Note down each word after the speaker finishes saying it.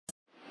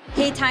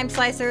Hey, Time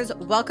Slicers,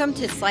 welcome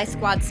to Slice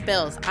Squad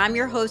Spills. I'm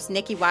your host,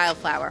 Nikki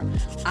Wildflower.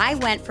 I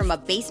went from a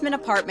basement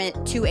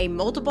apartment to a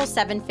multiple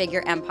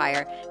seven-figure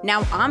empire.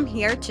 Now I'm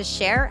here to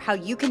share how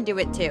you can do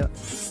it too.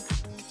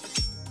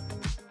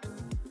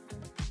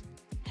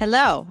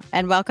 Hello,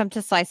 and welcome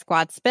to Slice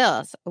Squad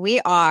Spills.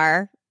 We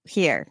are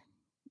here,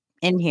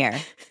 in here,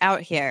 out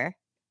here,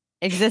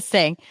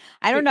 existing.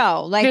 I don't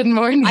know. Good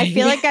morning. I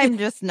feel like I'm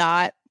just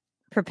not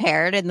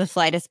prepared in the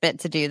slightest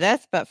bit to do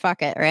this, but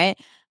fuck it, right?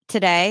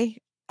 Today,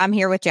 I'm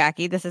here with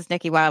Jackie. This is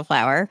Nikki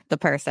Wildflower, the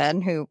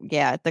person who,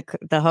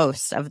 the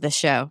host of this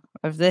show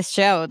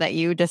that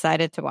you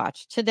decided to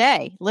watch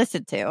today,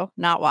 listen to,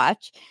 not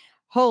watch.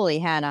 Holy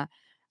Hannah.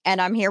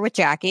 And I'm here with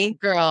Jackie.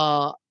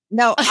 Girl.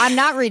 No, I'm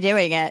not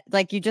redoing it.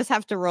 Like, you just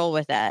have to roll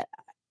with it.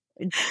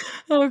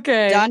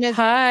 Okay.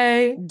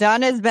 Hi.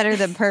 Done is better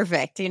than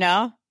perfect, you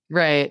know?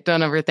 Right. Don't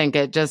overthink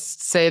it.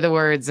 Just say the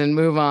words and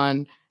move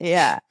on.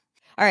 Yeah.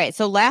 All right.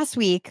 So last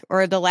week,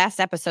 or the last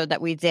episode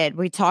that we did,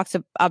 we talked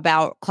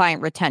about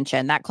client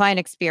retention, that client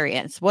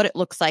experience, what it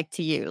looks like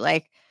to you,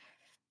 like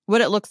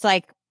what it looks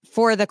like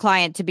for the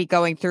client to be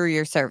going through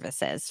your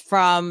services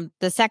from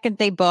the second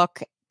they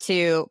book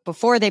to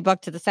before they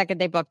book to the second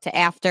they book to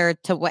after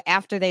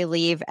they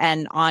leave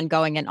and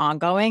ongoing,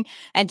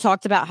 and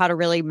talked about how to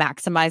really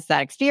maximize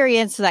that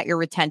experience so that your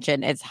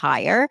retention is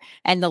higher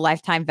and the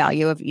lifetime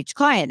value of each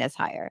client is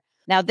higher.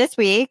 Now, this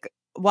week,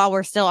 while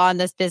we're still on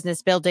this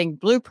business building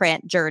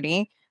blueprint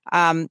journey,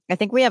 I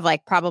think we have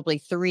like probably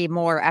 3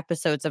 more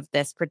episodes of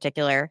this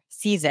particular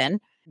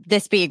season,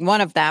 this being one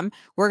of them.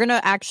 We're going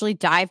to actually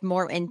dive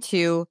more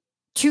into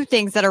 2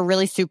 things that are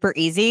really super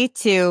easy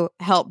to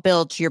help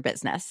build your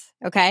business,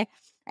 okay?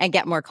 And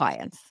get more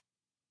clients.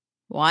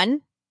 1,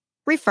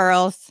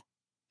 referrals.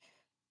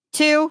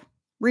 2,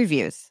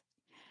 reviews.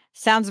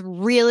 Sounds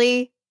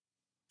really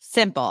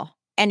simple,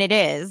 and it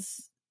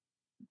is,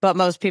 but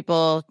most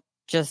people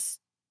just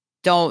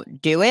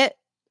don't do it,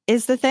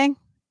 is the thing.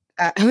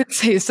 I would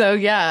say so,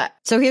 yeah.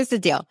 So here's the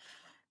deal.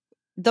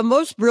 The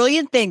most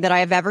brilliant thing that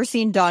I have ever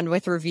seen done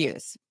with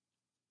reviews,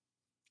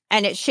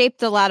 and it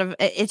shaped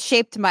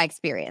my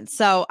experience.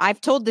 So I've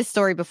told this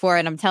story before,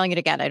 and I'm telling it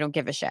again. I don't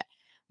give a shit.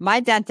 My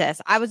dentist,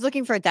 I was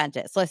looking for a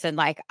dentist. Listen,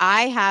 like,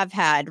 I have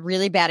had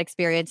really bad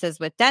experiences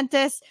with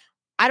dentists.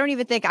 I don't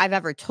even think I've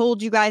ever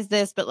told you guys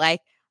this, but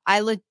like, I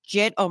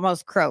legit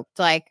almost croaked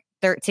like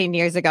 13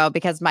 years ago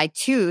because my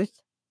tooth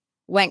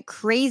went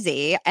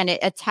crazy and it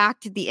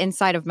attacked the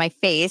inside of my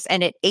face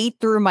and it ate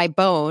through my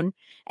bone.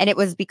 And it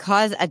was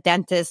because a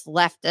dentist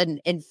left an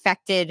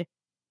infected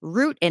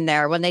root in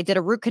there when they did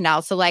a root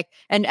canal. So like,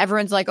 and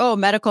everyone's like, oh,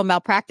 medical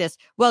malpractice.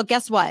 Well,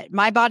 guess what?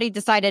 My body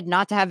decided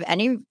not to have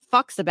any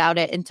fucks about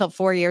it until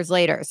 4 years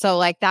later. So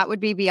like, that would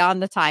be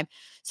beyond the time.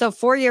 So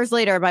 4 years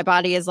later, my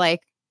body is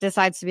like,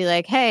 decides to be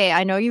like, hey,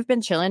 I know you've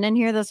been chilling in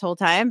here this whole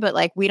time, but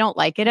like, we don't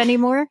like it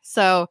anymore.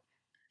 So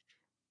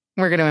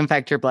we're going to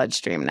infect your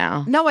bloodstream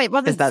now. No, it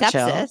wasn't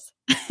sepsis.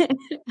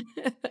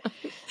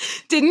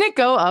 Didn't it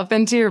go up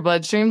into your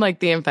bloodstream,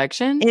 like the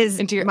infection?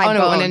 Into your bone.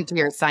 No, it went into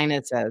your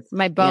sinuses.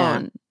 My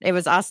bone. Yeah. It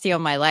was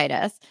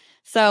osteomyelitis.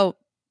 So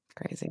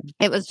crazy.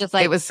 It was just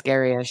like, it was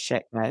scary as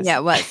shit, guys. Yeah,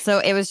 it was. So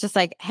it was just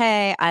like,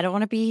 hey, I don't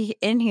want to be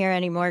in here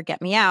anymore.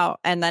 Get me out.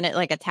 And then it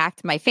like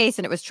attacked my face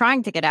and it was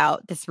trying to get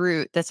out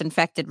this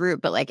infected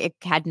root, but like it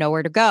had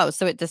nowhere to go.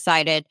 So it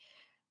decided,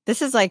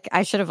 this is like,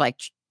 I should have like,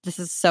 this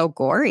is so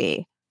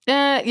gory.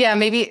 Yeah,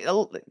 maybe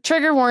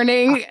trigger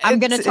warning. I'm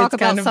going to talk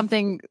about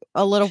something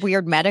a little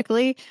weird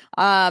medically.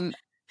 And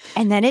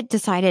then it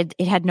decided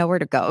it had nowhere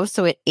to go.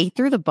 So it ate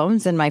through the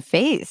bones in my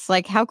face.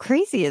 Like, how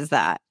crazy is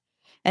that?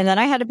 And then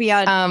I had to be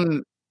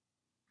on.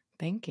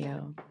 Thank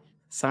you.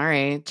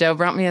 Sorry. Joe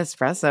brought me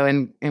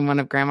espresso in one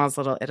of Grandma's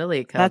little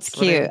Italy cups. That's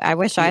cute. I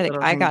wish I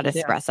got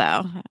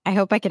espresso. I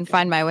hope I can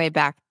find my way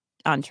back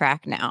on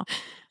track now.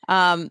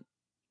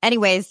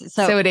 Anyways,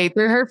 so it ate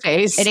through her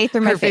face. It ate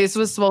through my face. Her face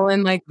was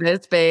swollen like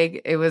this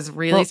big. It was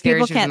really scary.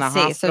 People she was in the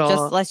hospital.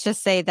 So let's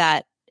just say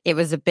that it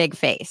was a big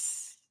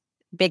face,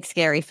 big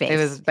scary face. It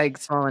was a big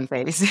swollen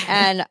face.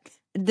 And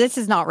this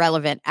is not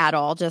relevant at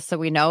all, just so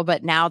we know.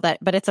 But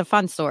it's a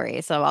fun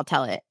story, so I'll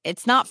tell it.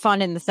 It's not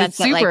fun in the sense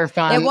that super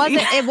fun.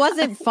 It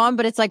wasn't fun,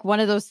 but it's like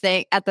one of those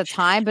things at the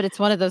time. But it's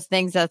one of those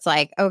things that's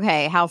like,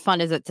 okay, how fun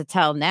is it to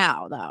tell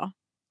now, though?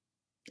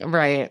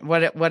 Right.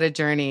 What a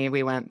journey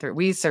we went through.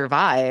 We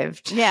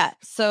survived. Yeah.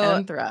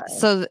 So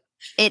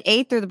it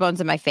ate through the bones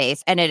in my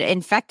face and it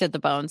infected the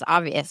bones,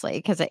 obviously,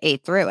 because it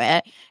ate through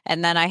it.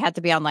 And then I had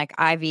to be on like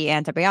IV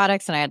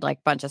antibiotics and I had like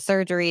a bunch of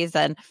surgeries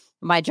and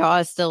my jaw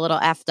is still a little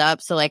effed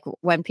up. So like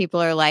when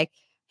people are like,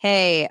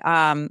 hey,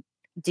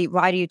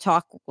 why do you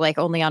talk like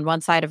only on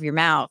one side of your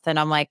mouth? And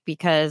I'm like,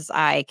 because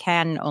I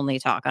can only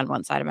talk on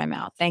one side of my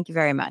mouth. Thank you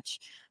very much.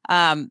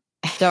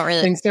 Don't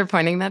really. Thanks for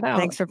pointing that out.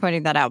 Thanks for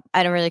pointing that out.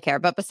 I don't really care.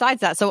 But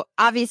besides that, so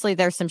obviously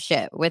there's some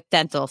shit with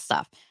dental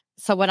stuff.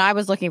 So when I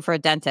was looking for a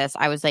dentist,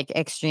 I was like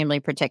extremely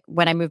particular.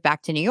 When I moved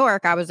back to New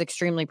York, I was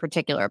extremely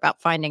particular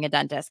about finding a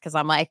dentist because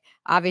I'm like,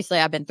 obviously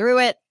I've been through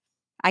it.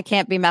 I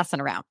can't be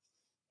messing around.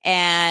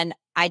 And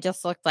I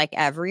just looked like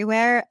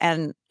everywhere.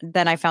 And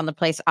then I found the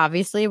place,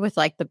 obviously, with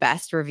like the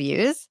best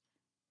reviews.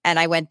 And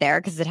I went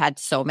there because it had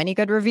so many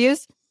good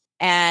reviews.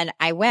 And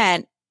I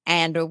went,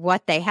 and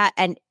what they had,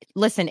 and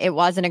listen, it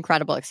was an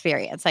incredible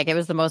experience. Like, it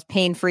was the most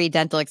pain-free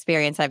dental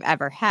experience I've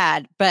ever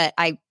had. But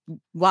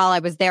while I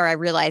was there, I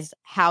realized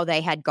how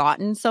they had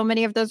gotten so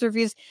many of those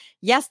reviews.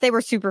 Yes, they were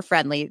super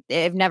friendly.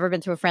 They've never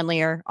been to a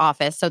friendlier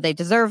office, so they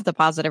deserve the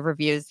positive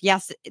reviews.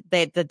 Yes,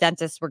 the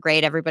dentists were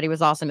great. Everybody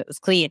was awesome. It was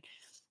clean.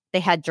 They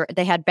had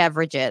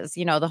beverages,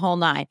 the whole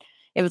nine.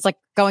 It was like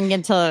going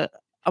into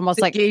almost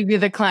It like gave you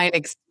the client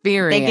they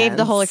gave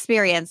the whole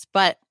experience. experience,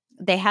 but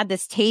they had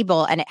this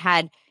table and it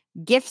had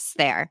gifts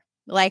there,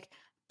 like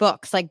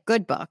books, like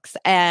good books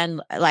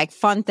and like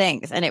fun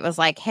things. And it was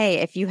like, hey,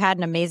 if you had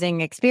an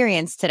amazing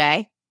experience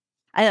today,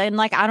 and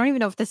like, I don't even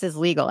know if this is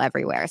legal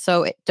everywhere.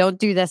 So don't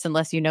do this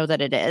unless you know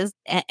that it is.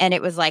 And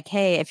it was like,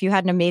 hey, if you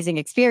had an amazing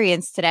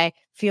experience today,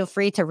 feel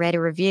free to write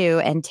a review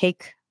and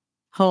take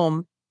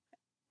home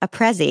a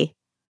Prezi.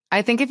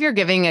 I think if you're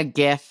giving a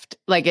gift,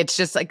 like it's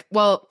just like,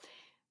 well,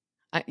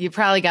 you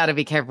probably got to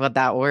be careful with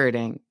that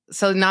wording.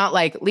 So not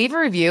like leave a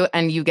review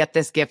and you get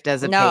this gift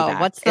as a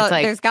payback. It's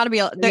like, there's got to be,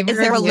 is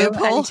there a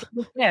loophole?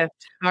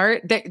 Gift.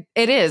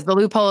 It is. The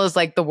loophole is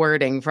like the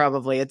wording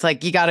probably. It's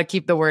like you got to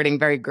keep the wording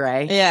very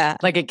gray. Yeah.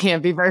 Like it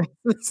can't be very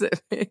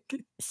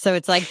specific. So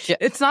it's like,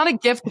 it's not a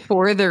gift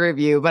for the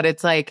review, but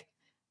it's like,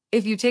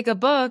 if you take a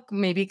book,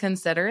 maybe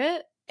consider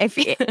it.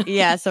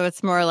 Yeah, so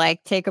it's more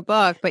like take a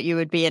book, but you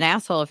would be an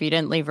asshole if you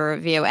didn't leave a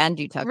review and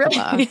you took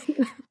the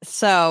book.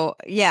 So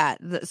yeah,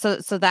 so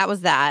that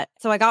was that.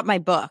 So I got my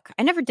book.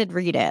 I never did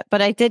read it,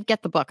 but I did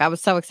get the book. I was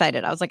so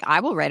excited. I was like,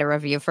 I will write a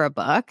review for a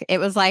book. It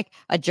was like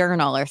a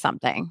journal or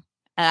something,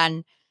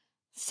 and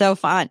so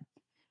fun.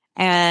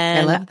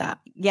 And I love that.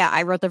 Yeah,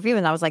 I wrote the review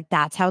and I was like,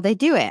 that's how they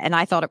do it. And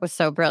I thought it was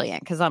so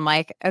brilliant because I'm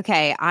like,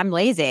 okay, I'm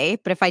lazy,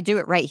 but if I do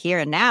it right here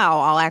and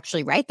now, I'll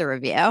actually write the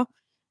review.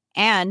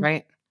 And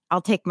right.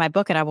 I'll take my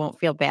book and I won't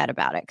feel bad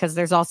about it because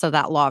there's also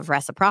that law of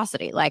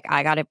reciprocity. Like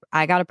I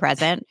got a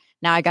present.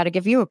 Now I got to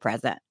give you a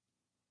present.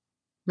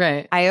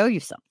 Right. I owe you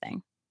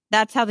something.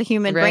 That's how the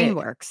human brain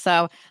works.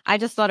 So I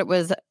just thought it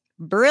was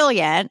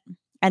brilliant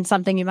and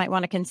something you might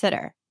want to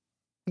consider.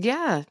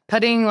 Yeah.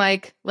 Putting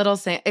like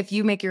if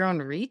you make your own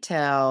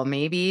retail,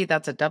 maybe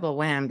that's a double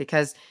wham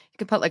because you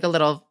could put like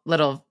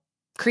a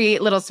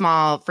create little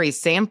small free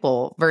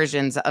sample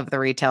versions of the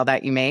retail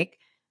that you make,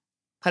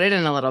 put it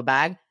in a little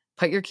bag.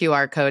 Put your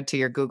QR code to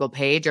your Google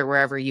page or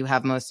wherever you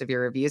have most of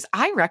your reviews.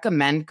 I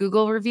recommend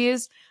Google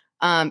reviews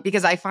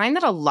because I find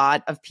that a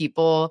lot of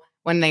people,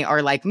 when they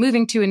are like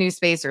moving to a new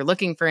space or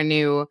looking for a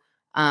new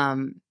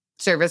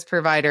service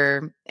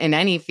provider in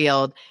any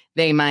field,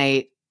 they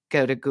might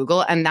go to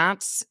Google. And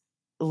that's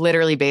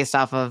literally based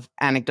off of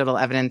anecdotal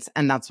evidence.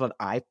 And that's what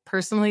I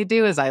personally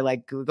do is I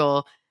like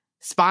Google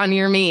spa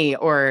near me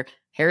or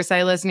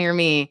hairstylist near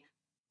me.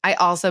 I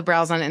also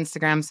browse on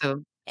Instagram.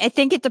 So I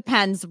think it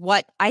depends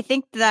what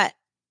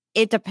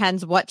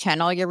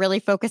channel you're really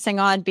focusing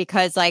on,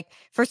 because like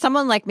for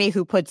someone like me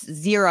who puts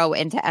zero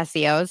into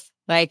SEOs,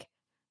 like,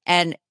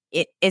 and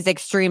it is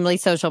extremely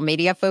social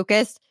media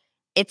focused,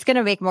 it's going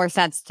to make more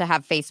sense to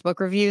have Facebook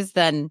reviews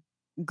than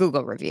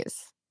Google reviews.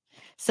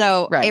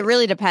 So It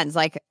really depends.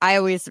 Like I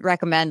always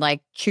recommend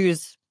like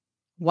choose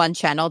one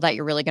channel that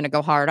you're really going to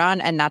go hard on,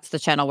 and that's the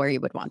channel where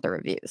you would want the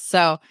reviews.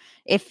 So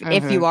if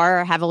you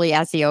are heavily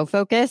SEO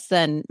focused,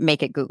 then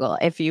make it Google.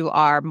 If you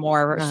are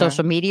more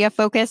social media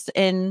focused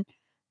in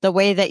the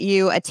way that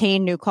you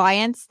attain new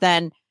clients,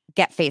 then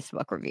get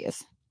Facebook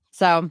reviews.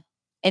 So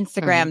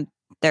Instagram,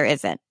 there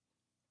isn't.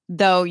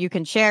 Though you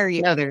can share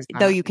you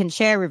can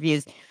share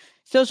reviews.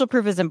 Social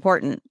proof is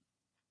important.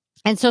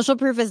 And social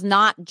proof is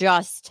not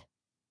just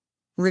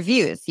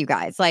reviews, you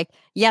guys. Like,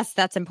 yes,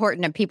 that's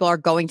important and people are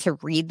going to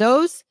read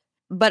those,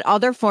 but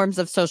other forms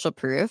of social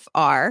proof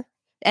are,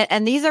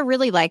 and these are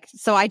really like,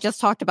 so I just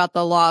talked about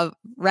the law of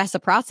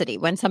reciprocity.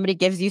 When somebody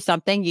gives you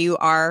something, you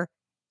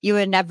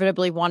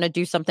inevitably want to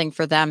do something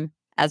for them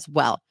as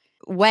well.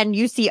 When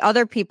you see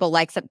other people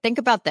like think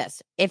about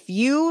this. If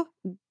you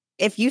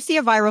see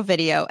a viral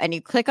video and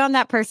you click on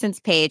that person's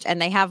page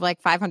and they have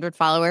like 500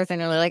 followers and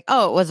you're like,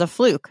 oh, it was a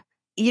fluke.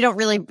 You don't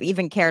really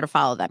even care to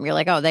follow them. You're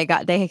like, oh,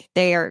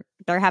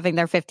 they're having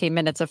their 15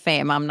 minutes of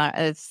fame.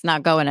 It's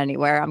not going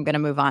anywhere. I'm going to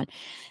move on.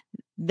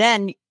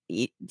 Then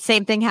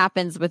same thing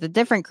happens with a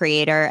different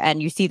creator and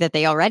you see that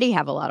they already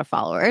have a lot of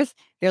followers.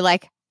 You're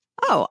like,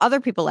 oh, other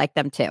people like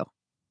them too.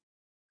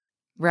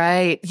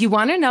 Right. You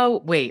want to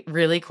know, wait,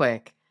 really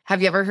quick.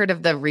 Have you ever heard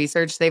of the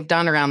research they've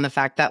done around the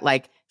fact that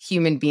like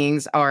human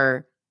beings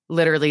are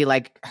literally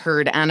like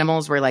herd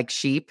animals? We're like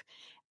sheep.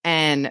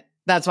 And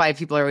that's why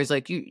people are always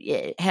like,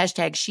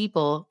 hashtag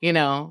sheeple,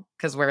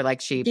 because we're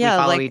like sheep. Yeah,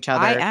 we follow like each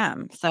other. I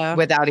am. So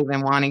without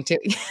even wanting to.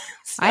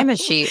 So I'm a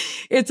sheep.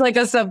 It's like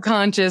a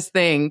subconscious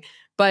thing.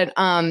 But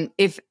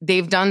if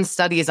they've done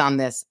studies on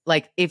this,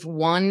 like if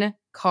one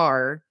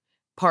car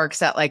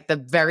parks at like the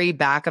very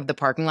back of the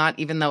parking lot,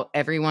 even though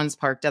everyone's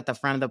parked at the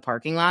front of the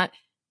parking lot,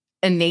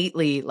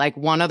 innately, like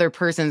one other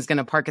person's going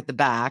to park at the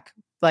back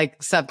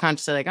like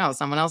subconsciously like, oh,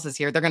 someone else is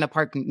here. They're going to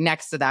park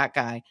next to that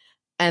guy.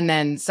 And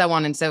then so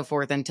on and so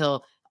forth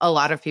until a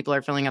lot of people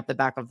are filling up the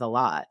back of the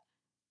lot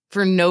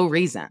for no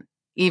reason,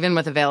 even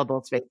with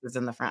available spaces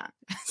in the front.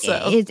 So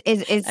anyway.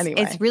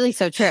 It's really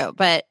so true.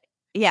 But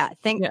yeah,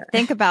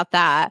 think about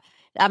that.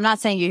 I'm not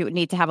saying you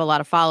need to have a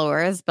lot of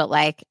followers, but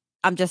like,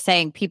 I'm just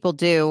saying people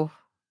do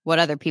what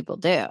other people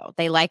do.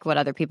 They like what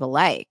other people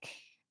like.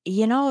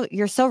 You know,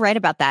 you're so right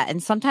about that.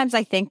 And sometimes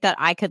I think that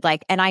I could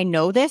like, and I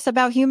know this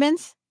about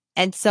humans.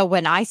 And so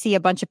when I see a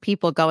bunch of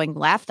people going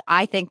left,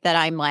 I think that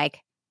I'm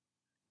like,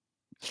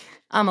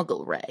 I'm gonna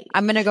go right.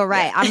 I'm gonna go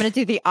right. Yeah. I'm gonna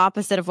do the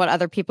opposite of what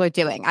other people are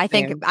doing. I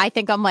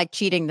think I'm like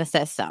cheating the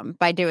system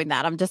by doing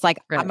that. I'm just like,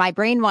 my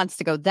brain wants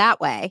to go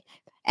that way,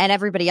 and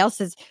everybody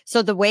else is.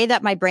 So the way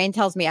that my brain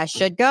tells me I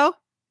should go,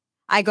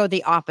 I go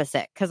the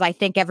opposite because I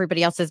think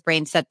everybody else's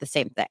brain said the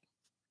same thing.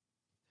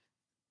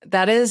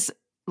 That is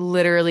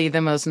literally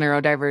the most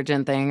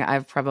neurodivergent thing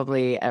I've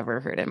probably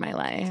ever heard in my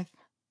life.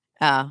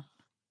 Oh,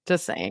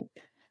 just saying.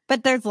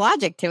 But there's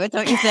logic to it,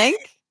 don't you think?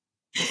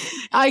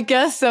 I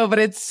guess so, but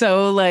it's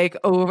so like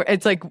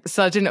it's like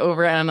such an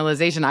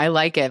overanalyzation. I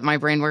like it. My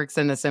brain works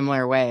in a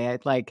similar way.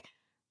 I'd like,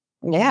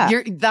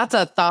 that's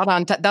a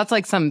thought that's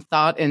like some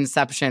thought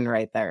inception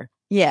right there.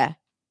 Yeah.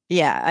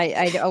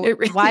 Yeah.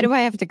 Why do I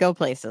have to go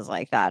places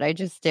like that? I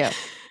just do.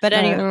 But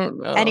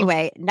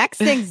anyway, next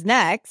thing's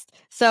next.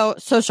 So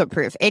social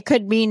proof, it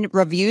could mean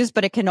reviews,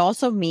 but it can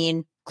also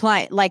mean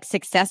client like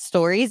success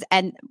stories.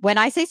 And when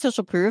I say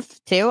social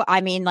proof too, I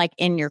mean like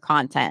in your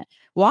content.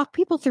 Walk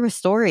people through a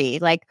story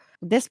like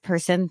this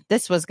person,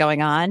 this was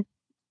going on.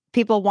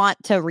 People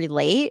want to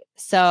relate.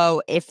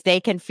 So if they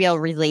can feel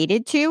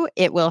related to,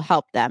 it will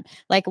help them.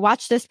 Like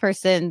watch this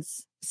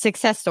person's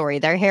success story,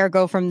 their hair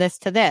go from this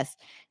to this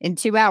in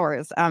 2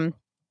 hours.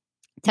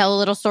 Tell a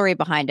little story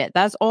behind it.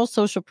 That's all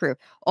social proof.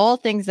 All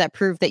things that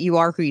prove that you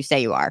are who you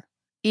say you are.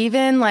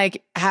 Even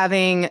like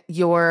having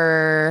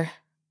your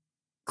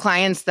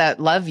clients that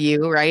love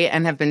you, right,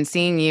 and have been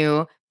seeing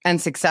you and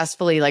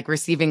successfully like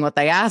receiving what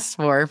they asked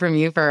for from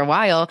you for a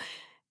while,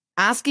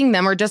 asking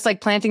them or just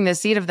like planting the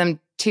seed of them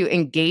to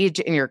engage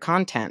in your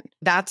content.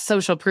 That's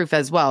social proof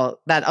as well,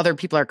 that other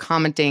people are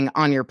commenting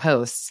on your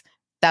posts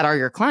that are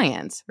your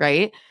clients,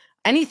 right?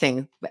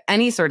 Anything,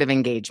 any sort of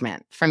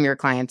engagement from your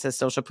clients is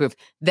social proof.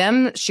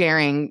 Them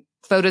sharing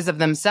photos of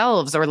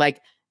themselves or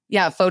like,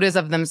 photos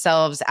of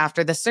themselves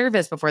after the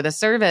service, before the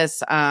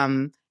service,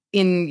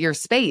 in your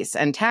space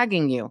and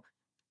tagging you.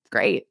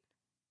 Great.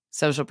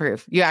 Social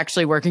proof. You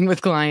actually working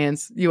with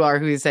clients. You are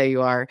who you say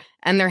you are.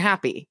 And they're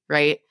happy,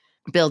 right?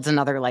 Builds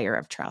another layer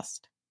of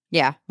trust.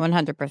 Yeah,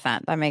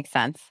 100%. That makes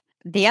sense.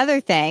 The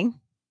other thing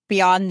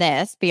beyond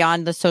this,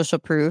 beyond the social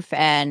proof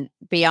and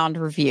beyond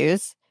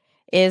reviews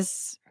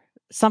is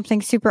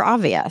something super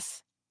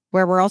obvious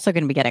where we're also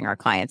going to be getting our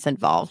clients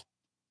involved.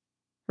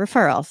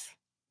 Referrals.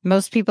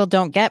 Most people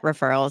don't get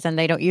referrals and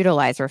they don't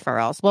utilize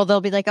referrals. Well,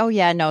 they'll be like, oh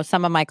yeah, no,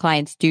 some of my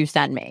clients do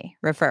send me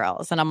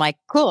referrals. And I'm like,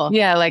 cool.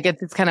 Yeah, like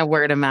it's kind of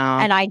word of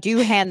mouth. And I do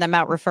hand them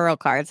out referral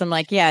cards. I'm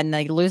like, yeah, and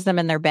they lose them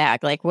in their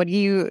bag. Like, what do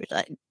you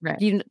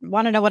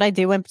want to know what I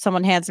do when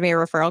someone hands me a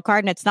referral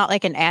card? And it's not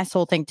like an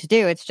asshole thing to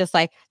do. It's just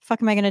like, the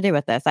fuck am I going to do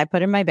with this? I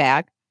put it in my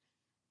bag.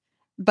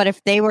 But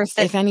if they were...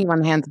 if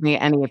anyone hands me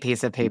any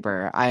piece of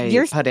paper,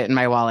 I put it in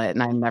my wallet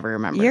and I never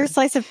remember. Your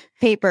slice of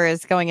paper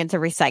is going into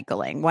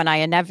recycling when I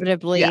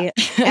inevitably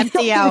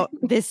empty out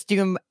this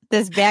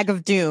bag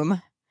of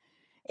doom.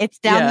 It's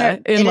down there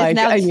in like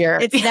a year.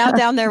 It's now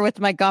down there with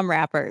my gum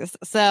wrappers.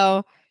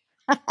 So,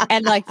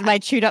 and like my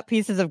chewed up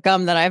pieces of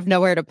gum that I have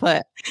nowhere to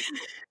put.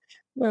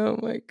 Oh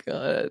my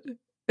God.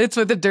 It's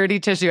with the dirty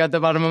tissue at the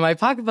bottom of my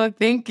pocketbook.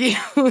 Thank you.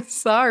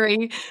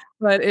 Sorry.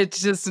 But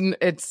it's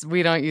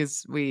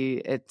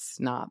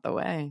not the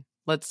way.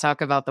 Let's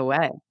talk about the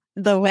way.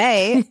 The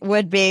way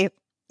would be,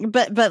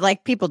 but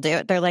like people do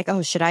it. They're like,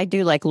 oh, should I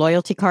do like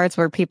loyalty cards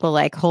where people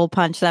like hole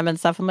punch them and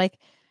stuff? I'm like,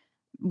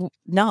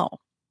 no,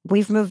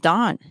 we've moved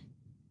on.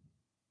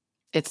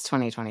 It's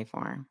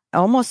 2024.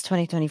 Almost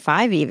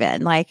 2025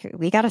 even. Like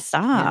we got to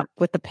stop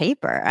with the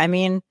paper. I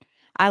mean,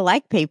 I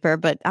like paper,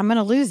 but I'm going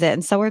to lose it.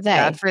 And so are they.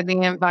 Bad for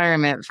the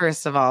environment,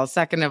 first of all.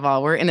 Second of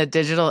all, we're in a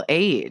digital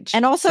age.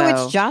 And also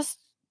it's just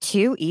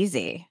too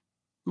easy.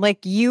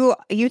 Like you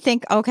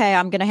think, okay,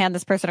 I'm going to hand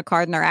this person a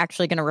card and they're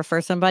actually going to refer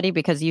somebody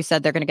because you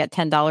said they're going to get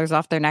 $10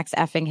 off their next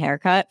effing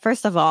haircut.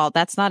 First of all,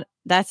 that's not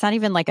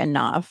even like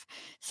enough.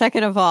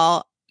 Second of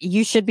all,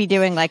 you should be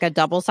doing like a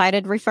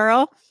double-sided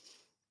referral.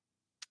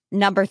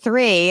 Number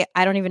 3,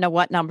 I don't even know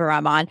what number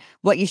I'm on.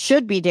 What you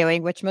should be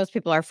doing, which most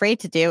people are afraid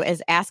to do,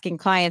 is asking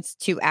clients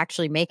to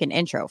actually make an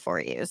intro for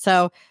you.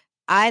 So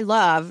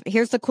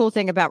here's the cool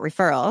thing about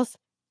referrals.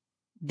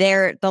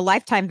 The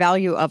lifetime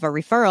value of a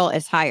referral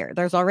is higher.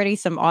 There's already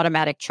some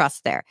automatic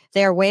trust there.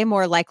 They're way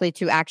more likely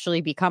to actually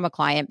become a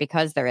client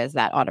because there is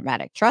that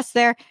automatic trust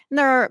there. And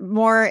they're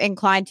more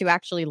inclined to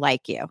actually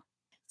like you.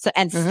 So,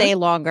 and stay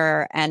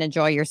longer and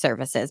enjoy your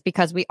services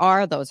because we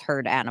are those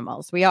herd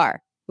animals. We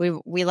are.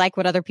 We like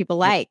what other people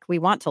like. We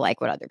want to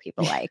like what other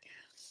people like.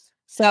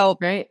 So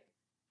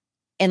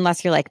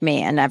Unless you're like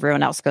me and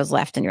everyone else goes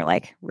left and you're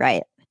like,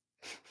 right.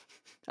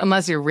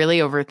 Unless you're really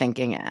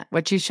overthinking it,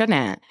 which you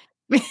shouldn't.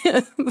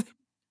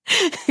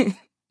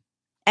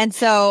 And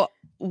so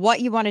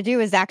what you want to do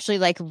is actually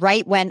like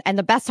right when, and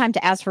the best time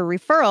to ask for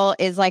referral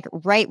is like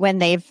right when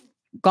they've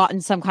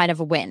gotten some kind of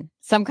a win,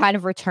 some kind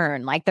of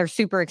return, like they're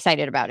super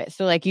excited about it.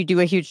 So like you do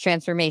a huge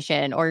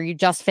transformation or you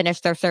just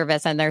finished their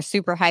service and they're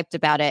super hyped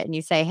about it. And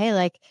you say, hey,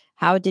 like,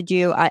 how did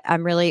you,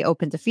 I'm really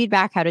open to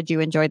feedback. How did you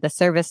enjoy the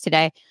service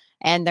today?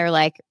 And they're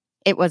like,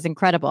 it was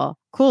incredible.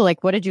 Cool.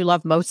 Like, what did you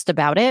love most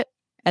about it?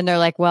 And they're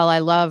like, well, I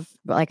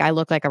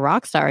look like a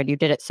rock star and you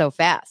did it so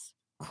fast.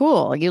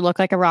 Cool. You look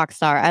like a rock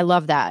star. I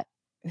love that.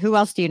 Who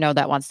else do you know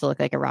that wants to look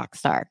like a rock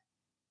star?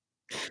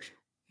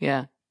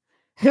 Yeah.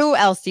 Who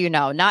else do you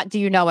know? Not do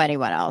you know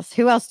anyone else?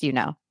 Who else do you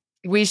know?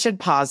 We should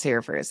pause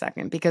here for a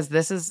second because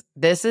this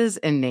is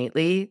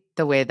innately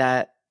the way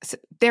that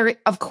there,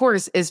 of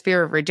course, is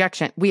fear of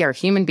rejection. We are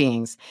human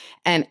beings,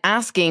 and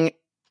asking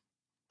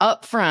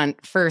up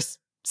front for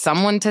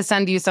someone to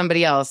send you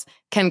somebody else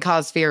can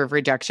cause fear of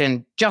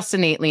rejection just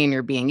innately in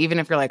your being. Even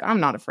if you're like, I'm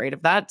not afraid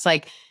of that. It's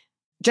like,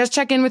 just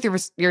check in with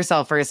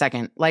yourself for a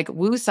second. Like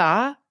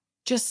woo-saw,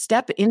 just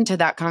step into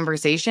that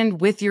conversation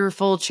with your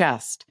full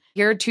chest.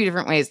 Here are 2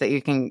 different ways that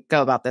you can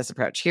go about this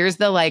approach. Here's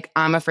the like,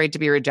 I'm afraid to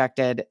be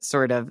rejected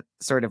sort of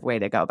way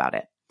to go about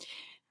it.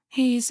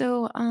 Hey,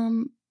 so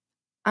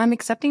I'm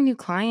accepting new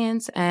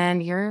clients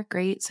and you're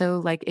great.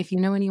 So like, if you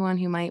know anyone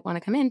who might want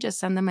to come in, just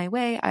send them my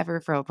way. I have a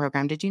referral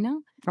program. Did you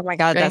know? Oh my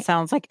God, right? That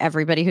sounds like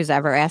everybody who's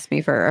ever asked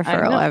me for a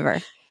referral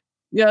ever.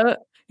 Yeah.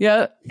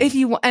 Yeah. If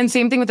you and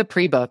same thing with the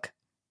pre-book.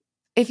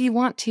 If you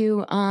want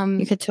to,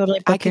 you could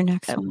totally book your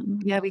next one.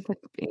 Yeah, we could.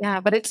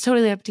 Yeah, but it's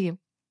totally up to you.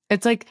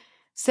 It's like,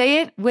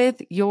 say it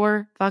with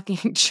your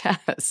fucking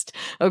chest.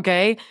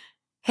 Okay.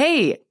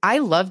 Hey, I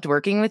loved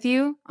working with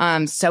you.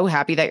 I'm so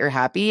happy that you're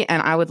happy.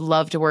 And I would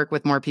love to work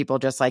with more people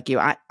just like you.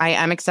 I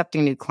am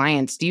accepting new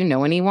clients. Do you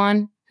know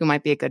anyone who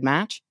might be a good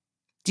match?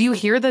 Do you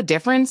hear the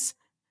difference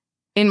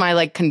in my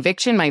like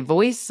conviction, my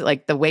voice,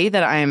 like the way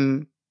that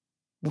I'm,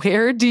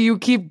 where do you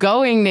keep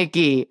going,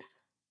 Nikki?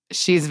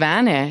 She's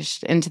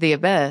vanished into the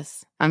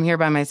abyss. I'm here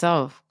by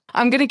myself.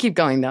 I'm going to keep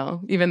going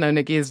though, even though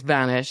Nikki has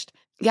vanished.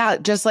 Yeah,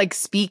 just like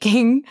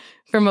speaking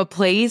from a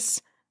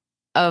place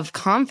of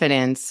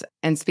confidence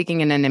and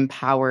speaking in an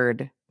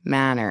empowered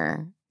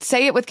manner.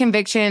 Say it with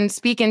conviction,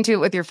 speak into it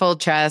with your full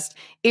chest.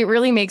 It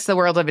really makes the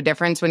world of a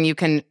difference when you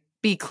can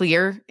be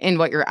clear in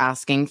what you're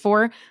asking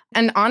for.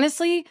 And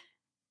honestly,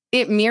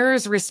 it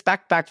mirrors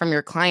respect back from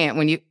your client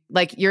when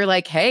you're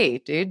like, hey,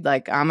 dude,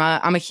 like I'm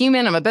a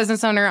human, I'm a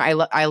business owner.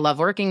 I love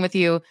working with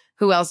you.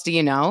 Who else do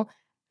you know?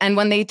 And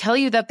when they tell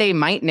you that they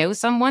might know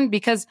someone,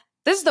 because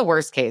this is the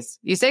worst case,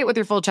 you say it with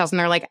your full chest and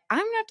they're like, I'm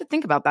gonna have to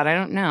think about that. I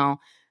don't know.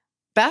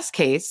 Best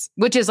case,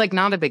 which is like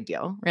not a big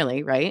deal,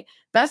 really, right?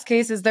 Best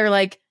case is they're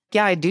like,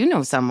 yeah, I do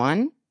know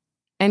someone.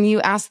 And you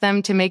ask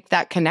them to make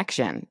that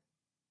connection.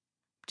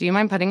 Do you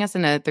mind putting us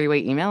in a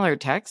 3-way email or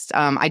text?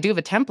 I do have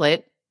a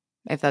template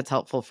if that's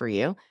helpful for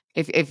you.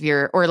 If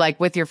you're, or like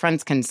with your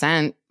friend's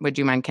consent, would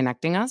you mind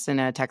connecting us in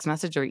a text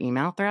message or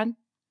email thread?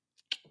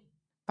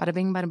 Bada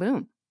bing, bada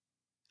boom.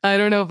 I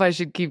don't know if I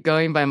should keep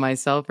going by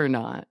myself or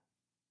not,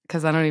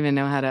 because I don't even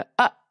know how to.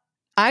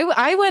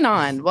 I went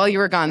on while you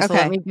were gone, so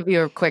let me give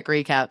you a quick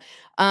recap.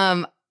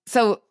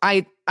 So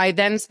I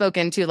then spoke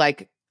into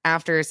like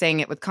after saying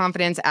it with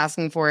confidence,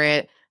 asking for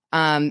it.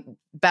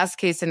 Best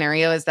case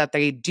scenario is that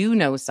they do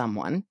know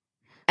someone.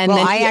 And well,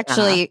 then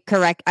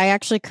I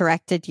actually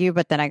corrected you,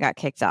 but then I got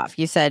kicked off.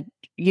 You said,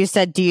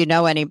 do you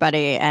know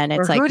anybody? And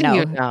it's like, who do no.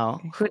 you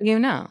know? Who do you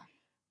know?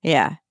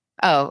 Yeah.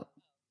 Oh,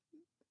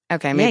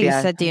 okay. Maybe you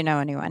said, do you know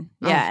anyone?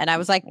 Oh. Yeah. And I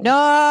was like,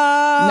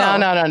 no.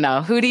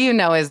 No. Who do you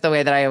know is the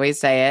way that I always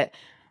say it.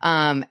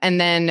 And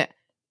then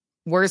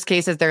worst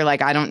case is they're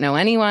like, I don't know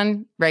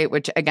anyone, right?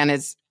 Which again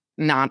is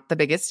not the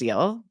biggest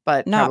deal,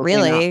 but not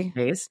really. Not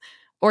the case.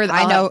 Or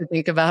I know to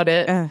think about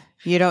it.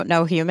 You don't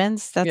know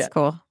humans. That's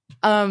cool.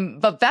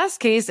 But best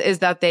case is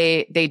that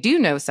they do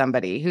know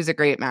somebody who's a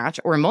great match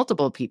or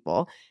multiple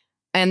people.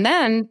 And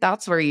then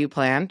that's where you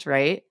plant,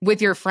 right?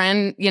 With your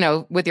friend,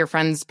 with your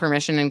friend's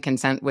permission and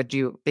consent, would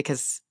you,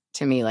 because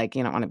to me, like,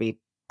 you don't want to be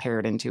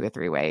paired into a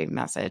 3-way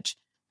message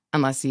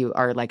unless you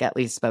are like at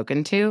least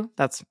spoken to.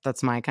 That's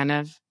my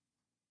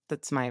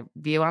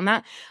view on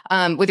that.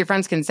 With your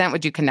friend's consent,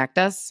 would you connect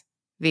us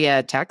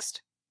via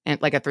text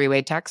and like a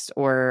 3-way text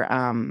or,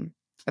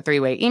 a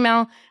 3-way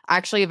email? I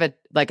actually have a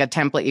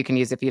template you can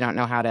use if you don't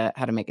know how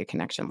to make a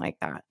connection like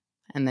that.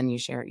 And then you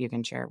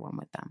can share one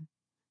with them.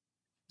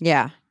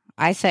 Yeah.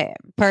 I say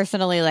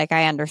personally, like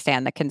I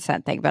understand the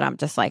consent thing, but I'm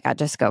just like, I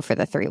just go for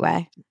the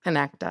 3-way.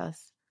 Connect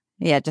us.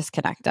 Yeah, just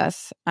connect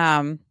us.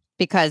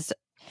 Because,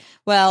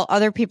 well,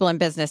 other people in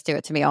business do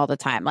it to me all the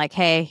time. Like,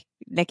 hey,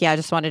 Nikki, I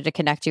just wanted to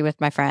connect you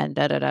with my friend.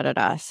 Da da da da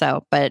da.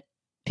 So, but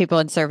people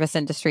in service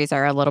industries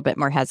are a little bit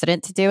more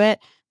hesitant to do it.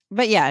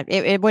 But yeah,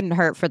 it wouldn't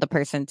hurt for the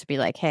person to be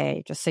like,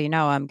 hey, just so you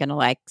know, I'm going to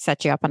like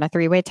set you up on a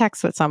 3-way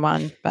text with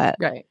someone. But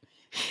right.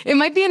 It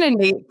might be an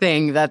innate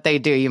thing that they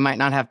do. You might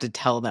not have to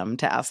tell them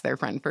to ask their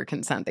friend for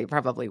consent. They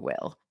probably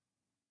will.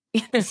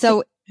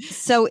 So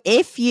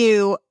if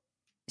you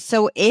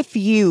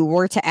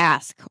were to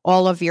ask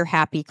all of your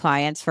happy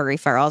clients for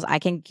referrals, I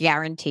can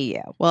guarantee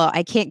you, well,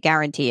 I can't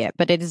guarantee it,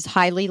 but it is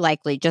highly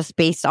likely just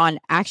based on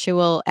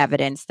actual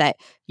evidence that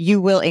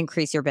you will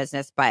increase your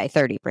business by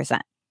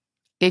 30%.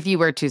 If you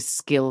were to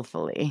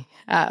skillfully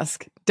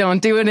ask,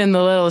 don't do it in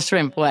the little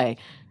shrimp way.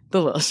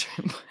 The little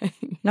shrimp way.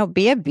 No,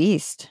 be a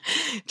beast.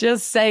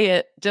 Just say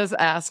it. Just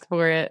ask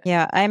for it.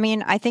 Yeah. I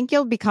mean, I think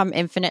you'll become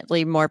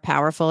infinitely more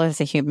powerful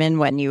as a human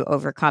when you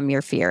overcome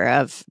your fear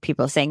of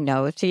people saying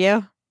no to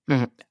you.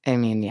 I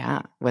mean,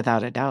 yeah,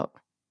 without a doubt.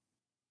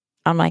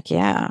 I'm like,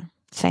 yeah,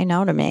 say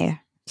no to me.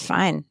 It's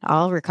fine.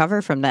 I'll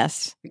recover from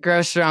this.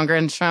 Grow stronger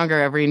and stronger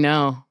every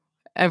no.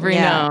 Every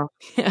no.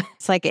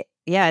 It's like,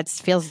 it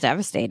feels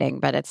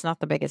devastating, but it's not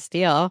the biggest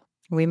deal.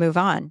 We move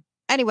on.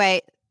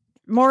 Anyway,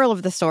 moral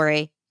of the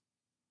story.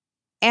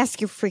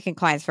 Ask your freaking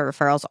clients for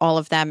referrals, all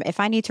of them.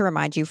 If I need to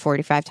remind you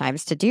 45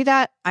 times to do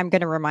that, I'm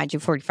going to remind you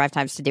 45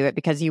 times to do it,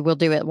 because you will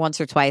do it once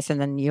or twice and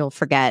then you'll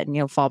forget and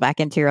you'll fall back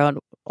into your own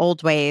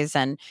old ways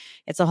and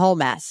it's a whole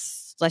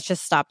mess. Let's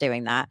just stop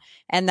doing that.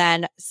 And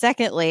then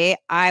secondly,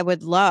 I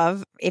would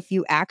love if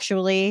you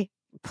actually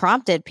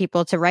prompted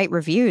people to write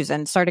reviews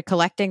and started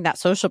collecting that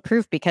social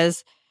proof,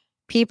 because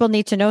people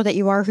need to know that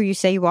you are who you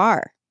say you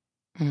are.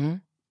 Mm-hmm.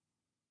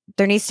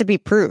 There needs to be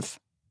proof.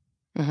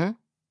 Mm-hmm.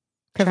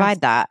 Provide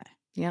that.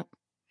 Yep.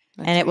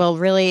 And it will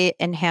really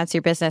enhance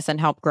your business and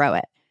help grow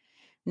it.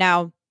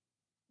 Now,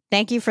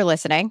 thank you for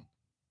listening.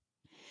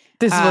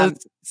 This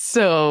was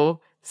so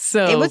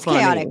it was funny.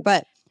 chaotic,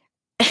 but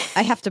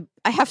I have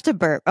to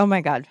burp. Oh my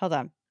God. Hold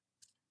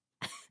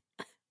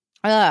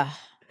on.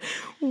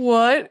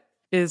 What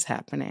is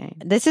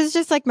happening? This is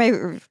just my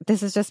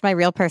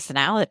real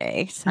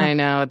personality. So. I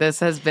know. This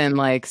has been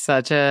like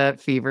such a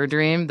fever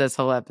dream, this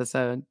whole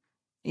episode.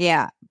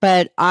 Yeah.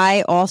 But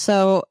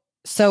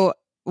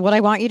what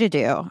I want you to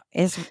do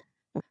is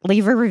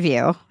leave a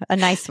review, a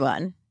nice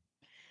one.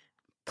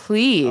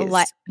 Please.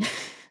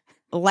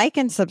 Like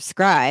and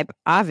subscribe,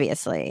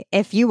 obviously.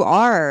 If you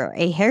are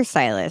a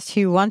hairstylist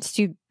who wants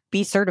to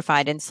be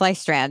certified in slice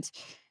strands,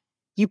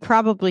 you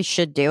probably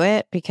should do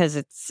it, because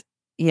it's,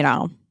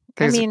 There's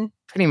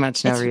pretty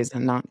much no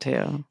reason not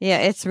to. Yeah,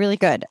 it's really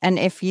good. And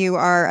if you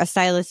are a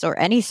stylist or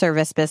any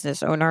service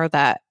business owner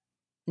that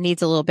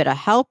needs a little bit of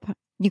help,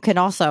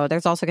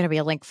 there's also going to be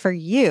a link for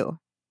you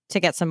to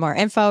get some more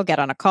info, get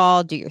on a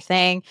call, do your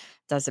thing.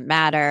 Doesn't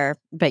matter,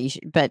 but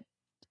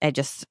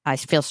I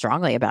feel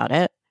strongly about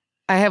it.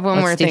 I have one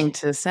more thing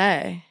to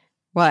say.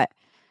 What?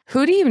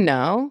 Who do you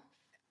know,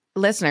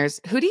 listeners,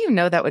 who do you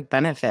know that would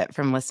benefit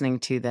from listening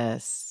to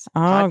this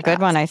podcast? Good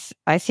one.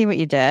 I see what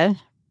you did.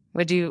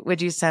 Would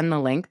you send the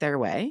link their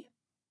way?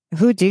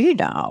 Who do you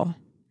know?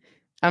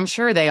 I'm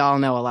sure they all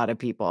know a lot of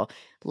people.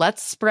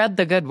 Let's spread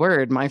the good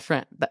word, my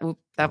friend.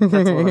 That's a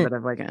little bit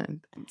of like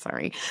I'm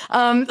sorry.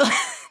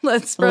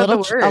 Let's spread the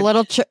word. A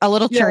little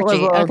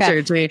churchy.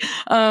 Churchy.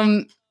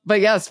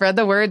 But yeah, spread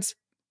the words.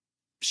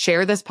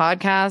 Share this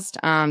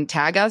podcast.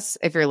 Tag us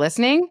if you're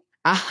listening.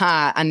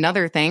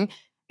 Another thing.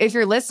 If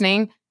you're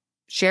listening,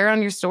 share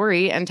on your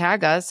story and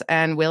tag us,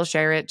 and we'll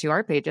share it to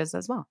our pages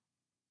as well.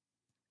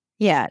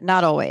 Yeah,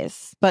 not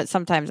always, but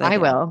sometimes I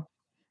will.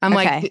 I'm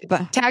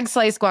but tag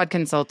Slice Squad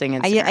Consulting.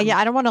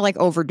 I don't want to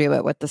overdo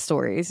it with the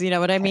stories. You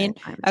know what I mean?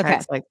 Okay.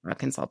 Tag Slice Squad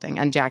Consulting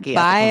and Jackie.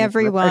 Bye,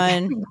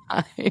 everyone.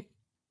 Bye.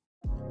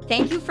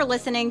 Thank you for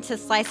listening to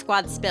Slice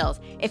Squad Spills.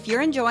 If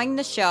you're enjoying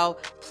the show,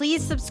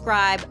 please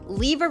subscribe,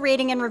 leave a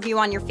rating and review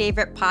on your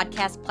favorite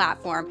podcast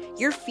platform.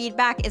 Your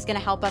feedback is going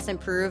to help us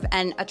improve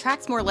and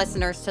attracts more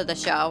listeners to the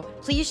show.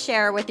 Please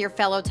share with your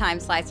fellow time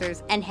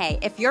slicers. And hey,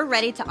 if you're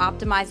ready to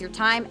optimize your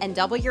time and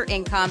double your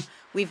income,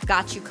 we've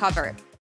got you covered.